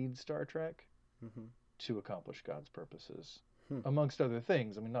we need Star Trek Mm-hmm. to accomplish God's purposes, Hmm. amongst other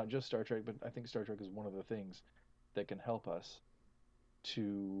things. I mean, not just Star Trek, but I think Star Trek is one of the things that can help us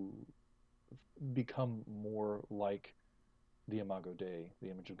to become more like the Imago Dei,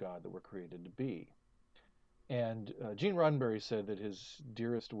 the image of God that we're created to be. And Gene Roddenberry said that his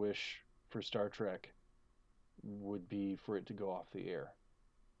dearest wish for Star Trek would be for it to go off the air.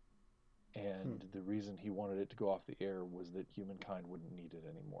 Hmm. And the reason he wanted it to go off the air was that humankind wouldn't need it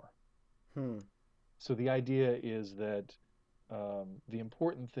anymore. Hmm. So the idea is that the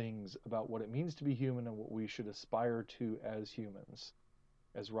important things about what it means to be human and what we should aspire to as humans,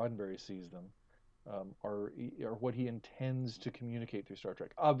 as Roddenberry sees them, are what he intends to communicate through Star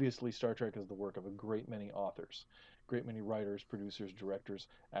Trek. Obviously, Star Trek is the work of a great many authors, great many writers, producers, directors,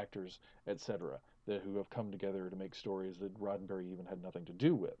 actors, etc., who have come together to make stories that Roddenberry even had nothing to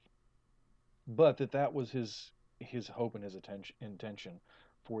do with. But that was his hope and his intention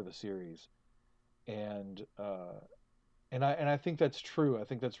for the series, and I think that's true. I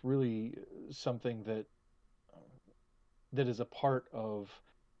think that's really something that is a part of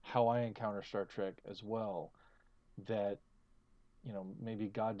how I encounter Star Trek as well. That maybe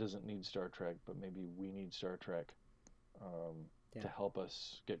God doesn't need Star Trek, but maybe we need Star Trek Yeah. to help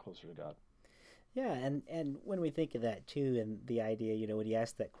us get closer to God. Yeah, and when we think of that too, and the idea, when you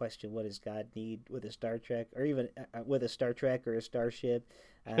ask that question, what does God need with a Star Trek, or even with a Star Trek or a starship,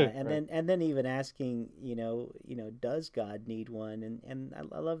 and Right. then even asking, does God need one? And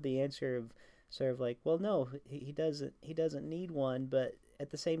I love the answer of sort of like, well, no, he doesn't. He doesn't need one, but at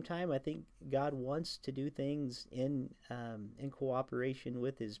the same time, I think God wants to do things in cooperation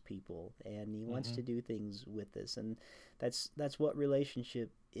with His people, and He wants Mm-hmm. to do things with us, and that's what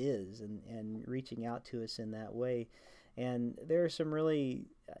relationship is, and reaching out to us in that way. And there are some really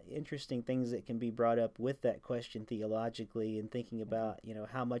interesting things that can be brought up with that question theologically, and thinking Mm-hmm. about,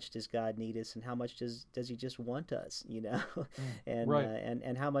 how much does God need us, and how much does He just want us, Mm. and Right.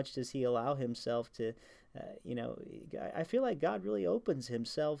 and how much does He allow Himself to, you know, I feel like God really opens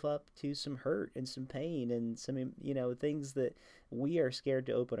Himself up to some hurt and some pain and some, things that we are scared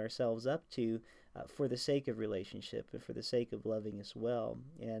to open ourselves up to, for the sake of relationship and for the sake of loving us well.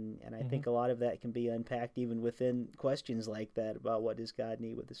 And I Mm-hmm. think a lot of that can be unpacked even within questions like that about what does God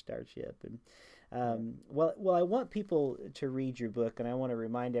need with the starship. And Right. well, I want people to read your book, and I want to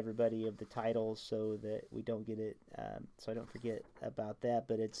remind everybody of the title so that we don't get it, so I don't forget about that.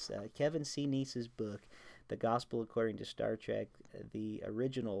 But it's Kevin C. Neece's book, The Gospel According to Star Trek, the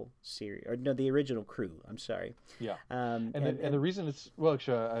original series, or no, the original crew. I'm sorry. Yeah. Um, And and the and reason it's, well,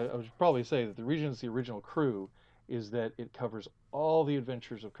 actually, I would probably say that the reason it's the original crew is that it covers all the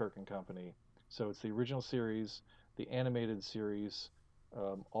adventures of Kirk and Company. So it's the original series, the animated series,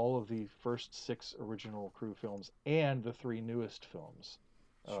 all of the first six original crew films, and the three newest films.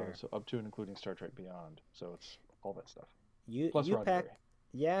 Sure. So up to and including Star Trek Beyond. So it's all that stuff. You Plus you Roddenberry. pack,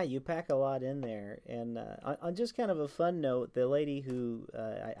 yeah, you pack a lot in there. And on just kind of a fun note, the lady who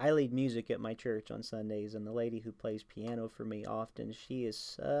I lead music at my church on Sundays, and the lady who plays piano for me often, she is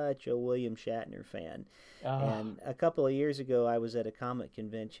such a William Shatner fan. Ah, And a couple of years ago, I was at a comic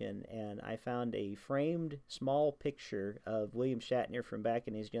convention, and I found a framed small picture of William Shatner from back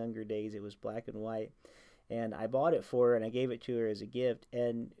in his younger days. It was black and white, and I bought it for her and I gave it to her as a gift.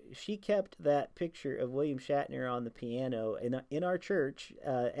 And she kept that picture of William Shatner on the piano in our church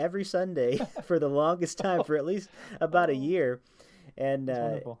every Sunday for the longest time, for at least about a oh, year. And that's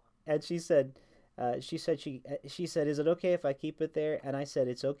wonderful. she said. She said, "Is it okay if I keep it there?" And I said,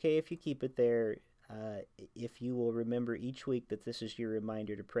 "It's okay if you keep it there, if you will remember each week that this is your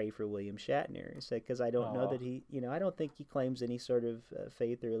reminder to pray for William Shatner." I said, "Because I don't know Oh, that he, I don't think he claims any sort of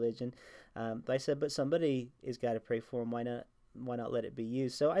faith or religion." But I said, "But somebody has got to pray for him. Why not? Why not let it be you?"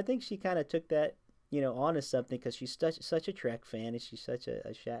 So I think she kind of took that, on as something, because she's such a Trek fan, and she's such a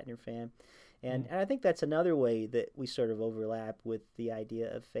Shatner fan. mm, And I think that's another way that we sort of overlap with the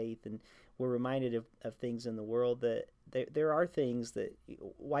idea of faith, and we're reminded of things in the world that there are things that,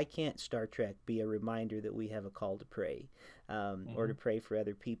 why can't Star Trek be a reminder that we have a call to pray, or mm-hmm. to pray for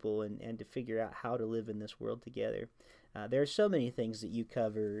other people, and to figure out how to live in this world together. There are so many things that you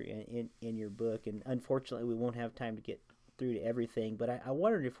cover in your book, and unfortunately we won't have time to get through to everything, but I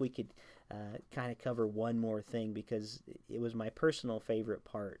wondered if we could kind of cover one more thing, because it was my personal favorite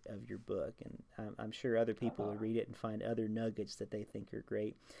part of your book, and I'm sure other people Ah, would read it and find other nuggets that they think are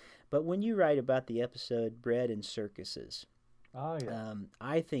great. But when you write about the episode Bread and Circuses, Ah, yes.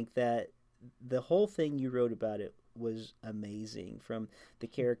 I think that the whole thing you wrote about it was amazing, from the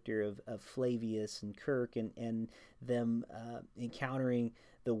character of Flavius and Kirk, and them encountering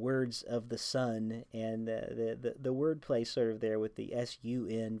the words of the Son, and the wordplay sort of there with the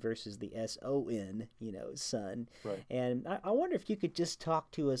SUN versus the SON, Son. Right. And I wonder if you could just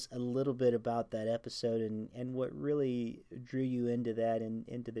talk to us a little bit about that episode, and what really drew you into that, and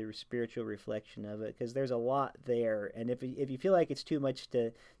into the spiritual reflection of it, because there's a lot there. And if you feel like it's too much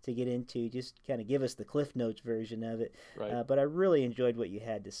to get into, just kind of give us the Cliff Notes version of it. Right. But I really enjoyed what you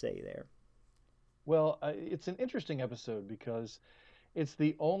had to say there. Well, it's an interesting episode because it's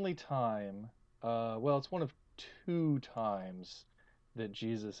the only time, well, it's one of two times that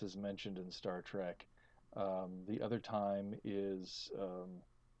Jesus is mentioned in Star Trek. The other time is,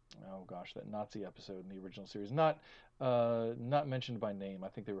 oh gosh, that Nazi episode in the original series. Not mentioned by name. I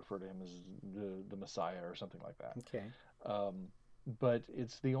think they refer to him as the Messiah or something like that. Okay. Um, but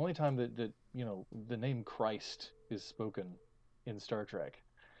it's the only time that the name Christ is spoken in Star Trek,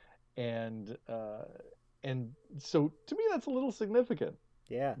 and and so to me that's a little significant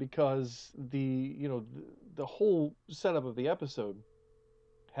Yeah. because the whole setup of the episode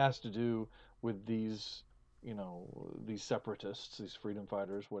has to do with these separatists, these freedom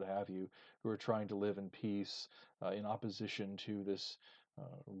fighters, what have you, who are trying to live in peace in opposition to this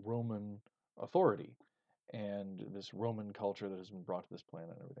Roman authority and this Roman culture that has been brought to this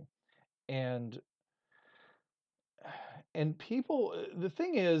planet and everything. And people, the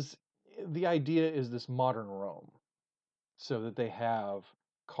thing is, the idea is this modern Rome, so that they have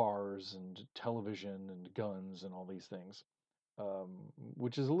cars and television and guns and all these things,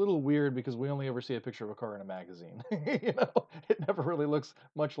 which is a little weird because we only ever see a picture of a car in a magazine. It never really looks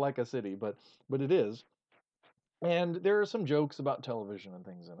much like a city, but it is. And there are some jokes about television and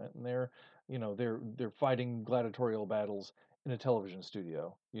things in it, and they're fighting gladiatorial battles in a television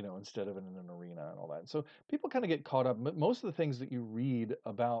studio, instead of in an arena and all that. So people kind of get caught up. Most of the things that you read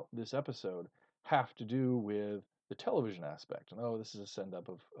about this episode have to do with the television aspect. And oh, this is a send up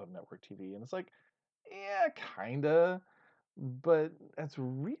of network TV, and it's like, yeah, kinda, but that's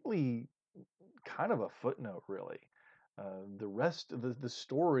really kind of a footnote, really. The rest of the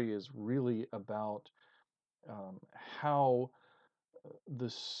story is really about how the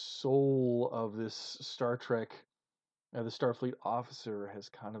soul of this Star Trek, the Starfleet officer, has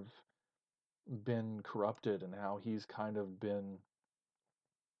kind of been corrupted, and how he's kind of been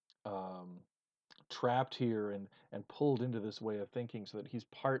um, trapped here and pulled into this way of thinking so that he's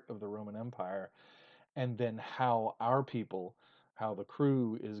part of the Roman Empire, and then how our people, how the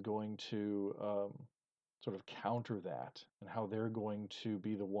crew is going to sort of counter that, and how they're going to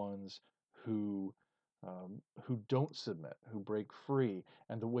be the ones who don't submit, who break free,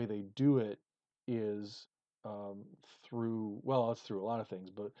 and the way they do it is it's through a lot of things,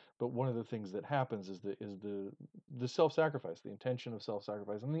 but one of the things that happens is the self-sacrifice, the intention of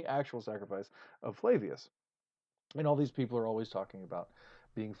self-sacrifice, and the actual sacrifice of Flavius. And all these people are always talking about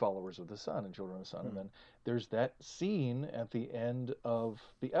being followers of the Son and children of the Son. And Hmm. then there's that scene at the end of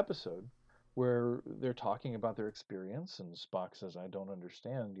the episode where they're talking about their experience, and Spock says, "I don't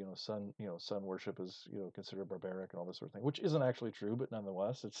understand. Sun worship is considered barbaric and all this sort of thing," which isn't actually true, but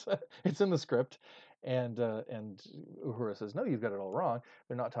nonetheless, it's it's in the script. And Uhura says, "No, you've got it all wrong.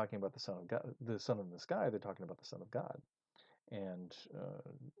 They're not talking about the Son of God, the Son in the sky. They're talking about the Son of God." And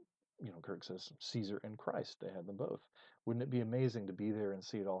Kirk says Caesar and Christ, they had them both. Wouldn't it be amazing to be there and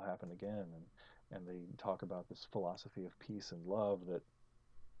see it all happen again? And they talk about this philosophy of peace and love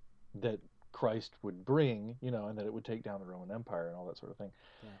that Christ would bring, and that it would take down the Roman Empire and all that sort of thing.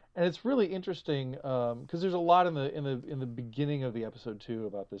 Yeah. And it's really interesting because there's a lot in the beginning of the episode too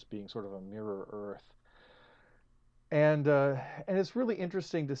about this being sort of a mirror Earth, and it's really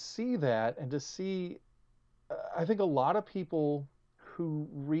interesting to see that, and to see. I think a lot of people who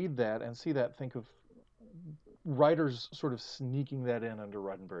read that and see that think of writers sort of sneaking that in under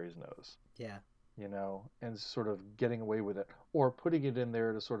Roddenberry's nose, Yeah. and sort of getting away with it, or putting it in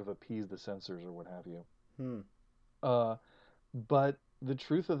there to sort of appease the censors or what have you. Hmm. Uh, but the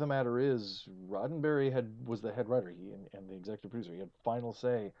truth of the matter is, Roddenberry was the head writer, and the executive producer. He had final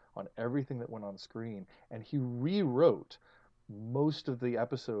say on everything that went on screen, and he rewrote most of the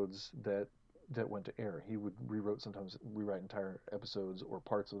episodes that went to air. He would sometimes rewrite entire episodes or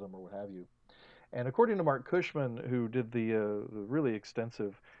parts of them or what have you. And according to Mark Cushman, who did the really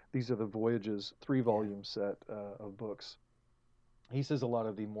extensive "These Are the Voyages" Yeah. three-volume set of books, he says a lot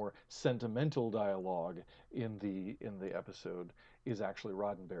of the more sentimental dialogue in the episode is actually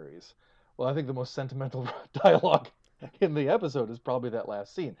Roddenberry's. Well, I think the most sentimental dialogue in the episode is probably that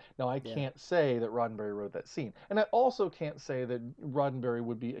last scene. Now, I Yeah. can't say that Roddenberry wrote that scene. And I also can't say that Roddenberry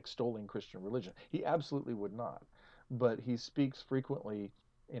would be extolling Christian religion. He absolutely would not. But he speaks frequently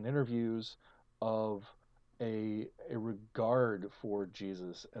in interviews of a regard for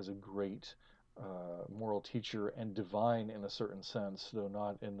Jesus as a great moral teacher and divine in a certain sense, though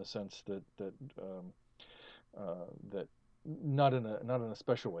not in the sense that not in a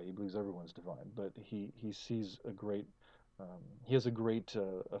special way. He believes everyone's divine, but he sees a great he has a great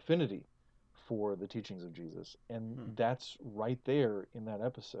affinity for the teachings of Jesus, and Hmm. that's right there in that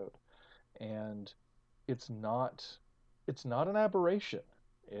episode. And it's not it's not an aberration.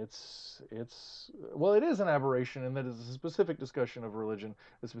 It's well, it is an aberration in that it's a specific discussion of religion,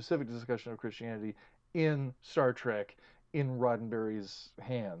 a specific discussion of Christianity in Star Trek in Roddenberry's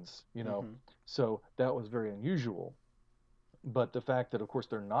hands, you know. Mm-hmm. So that was very unusual. But the fact that, of course,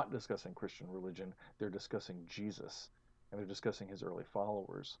 they're not discussing Christian religion, they're discussing Jesus, and they're discussing his early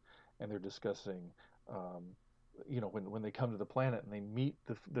followers, and they're discussing, um, when they come to the planet and they meet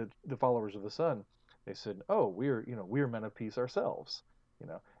the followers of the Sun, they said, "Oh, we're men of peace ourselves," and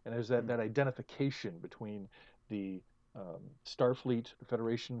there's that identification between the Starfleet, the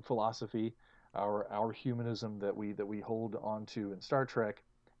Federation philosophy, our humanism that we hold on to in Star Trek,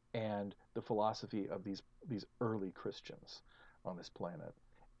 and the philosophy of these early Christians on this planet.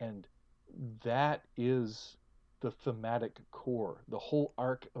 And that is the thematic core, the whole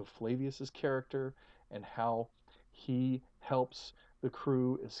arc of Flavius's character and how he helps the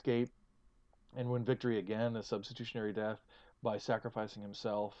crew escape and win victory again, a substitutionary death, by sacrificing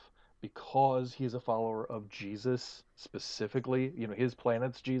himself because he's a follower of Jesus specifically, his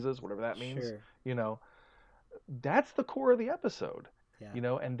planet's Jesus, whatever that means, Sure. you know, that's the core of the episode.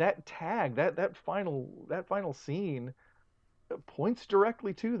 Yeah. And that tag, that final scene points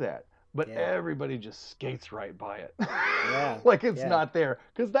directly to that, but Yeah. everybody just skates right by it. Yeah. Like it's Yeah. not there,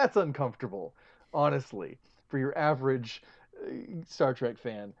 because that's uncomfortable, honestly. For your average Star Trek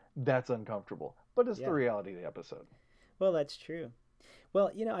fan, that's uncomfortable, but it's the Yeah. reality of the episode. Well, that's true.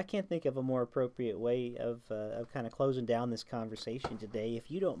 Well, I can't think of a more appropriate way of kind of closing down this conversation today. If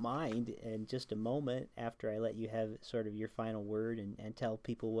you don't mind, in just a moment after I let you have sort of your final word and tell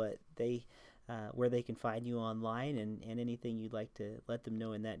people what where they can find you online and anything you'd like to let them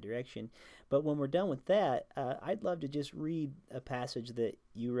know in that direction. But when we're done with that, I'd love to just read a passage that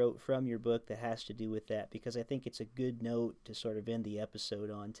you wrote from your book that has to do with that, because I think it's a good note to sort of end the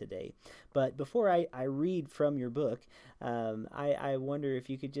episode on today. But before I read from your book, I wonder if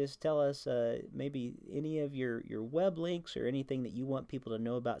you could just tell us maybe any of your web links or anything that you want people to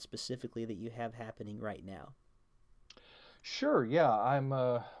know about specifically that you have happening right now. Sure,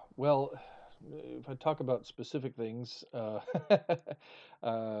 yeah, well, if I talk about specific things, this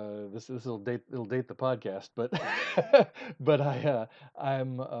will date the podcast, but but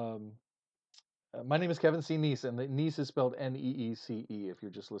my name is Kevin C. Neece, and the Neece is spelled Neece if you're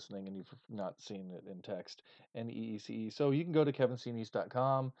just listening and you've not seen it in text. Neece. So you can go to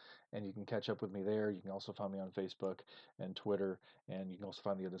kevincneece.com and you can catch up with me there. You can also find me on Facebook and Twitter, and you can also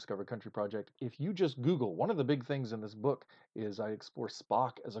find the Undiscovered Country Project. If you just Google, one of the big things in this book is I explore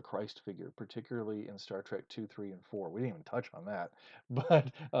Spock as a Christ figure, particularly in Star Trek 2, 3, and 4. We didn't even touch on that,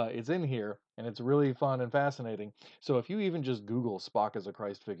 but it's in here, and it's really fun and fascinating. So if you even just Google Spock as a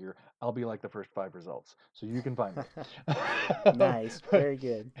Christ figure, I'll be like the first 5 results, so you can find me. Nice, very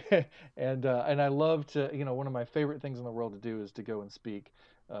good. And I love to, one of my favorite things in the world to do is to go and speak.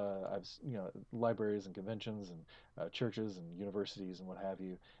 Libraries and conventions and churches and universities and what have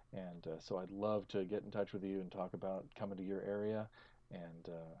you. And so I'd love to get in touch with you and talk about coming to your area and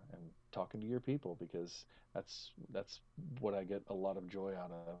talking to your people, because that's what I get a lot of joy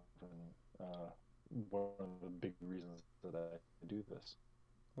out of, and one of the big reasons that I do this.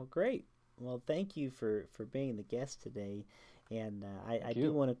 Well, great. Well, thank you for being the guest today. And I Thank do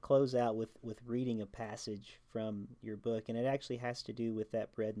you. want to close out with reading a passage from your book, and it actually has to do with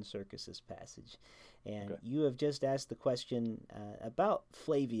that bread and circuses passage. And Okay. you have just asked the question about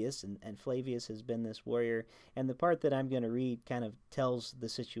Flavius, and Flavius has been this warrior. And the part that I'm going to read kind of tells the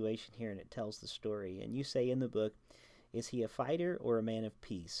situation here, and it tells the story. And you say in the book, is he a fighter or a man of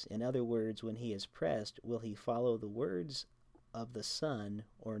peace? In other words, when he is pressed, will he follow the words of the Son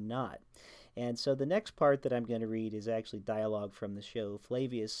or not? And so the next part that I'm going to read is actually dialogue from the show.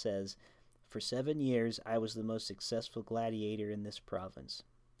 Flavius says, "For 7 years I was the most successful gladiator in this province."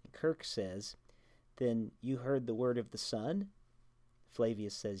 And Kirk says, "Then you heard the word of the Son?"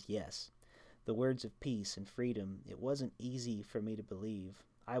 Flavius says, "Yes. The words of peace and freedom. It wasn't easy for me to believe.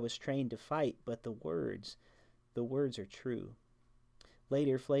 I was trained to fight, but the words are true."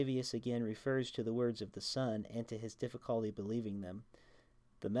 Later, Flavius again refers to the words of the Son and to his difficulty believing them.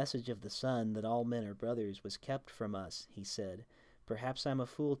 The message of the Son, that all men are brothers, was kept from us, he said. Perhaps I'm a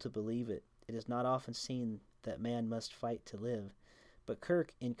fool to believe it. It is not often seen that man must fight to live. But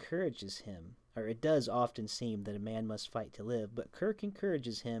Kirk encourages him, or it does often seem that a man must fight to live, but Kirk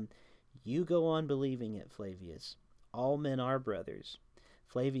encourages him, you go on believing it, Flavius. All men are brothers.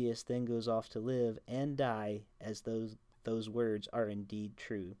 Flavius then goes off to live and die as those words are indeed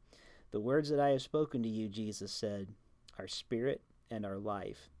true. The words that I have spoken to you, Jesus said, are spirit and are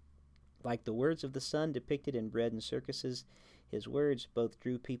life. Like the words of the Son depicted in bread and circuses, his words both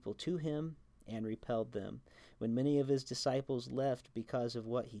drew people to him and repelled them. When many of his disciples left because of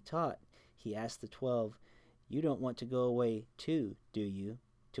what he taught, he asked the 12, you don't want to go away too, do you?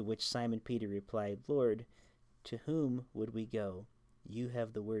 To which Simon Peter replied, Lord, to whom would we go? You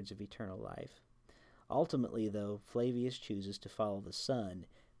have the words of eternal life. Ultimately, though, Flavius chooses to follow the Son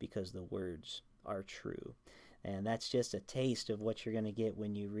because the words are true. And that's just a taste of what you're going to get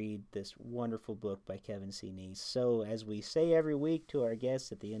when you read this wonderful book by Kevin C. Neece. So, as we say every week to our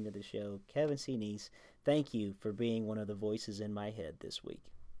guests at the end of the show, Kevin C. Neece, thank you for being one of the voices in my head this week.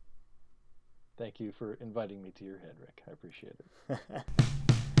 Thank you for inviting me to your head, Rick. I appreciate it.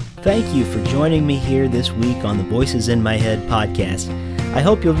 Thank you for joining me here this week on the Voices in My Head podcast. I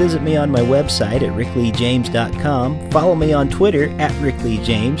hope you'll visit me on my website at rickleejames.com, follow me on Twitter at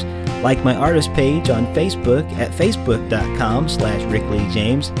rickleejames, like my artist page on Facebook at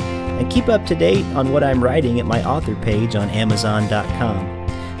facebook.com/rickleejames, and keep up to date on what I'm writing at my author page on amazon.com.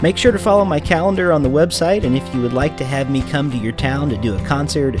 Make sure to follow my calendar on the website, and if you would like to have me come to your town to do a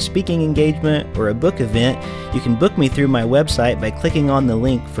concert, a speaking engagement, or a book event, you can book me through my website by clicking on the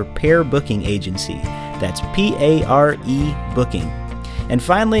link for Pair Booking Agency. That's Pare Booking. And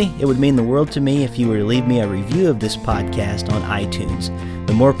finally, it would mean the world to me if you were to leave me a review of this podcast on iTunes.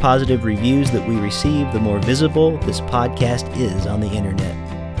 The more positive reviews that we receive, the more visible this podcast is on the internet.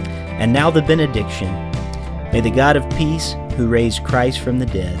 And now the benediction. May the God of peace, who raised Christ from the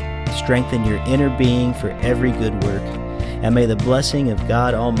dead, strengthen your inner being for every good work. And may the blessing of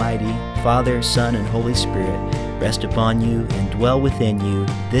God Almighty, Father, Son, and Holy Spirit rest upon you and dwell within you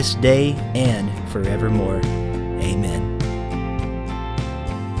this day and forevermore. Amen.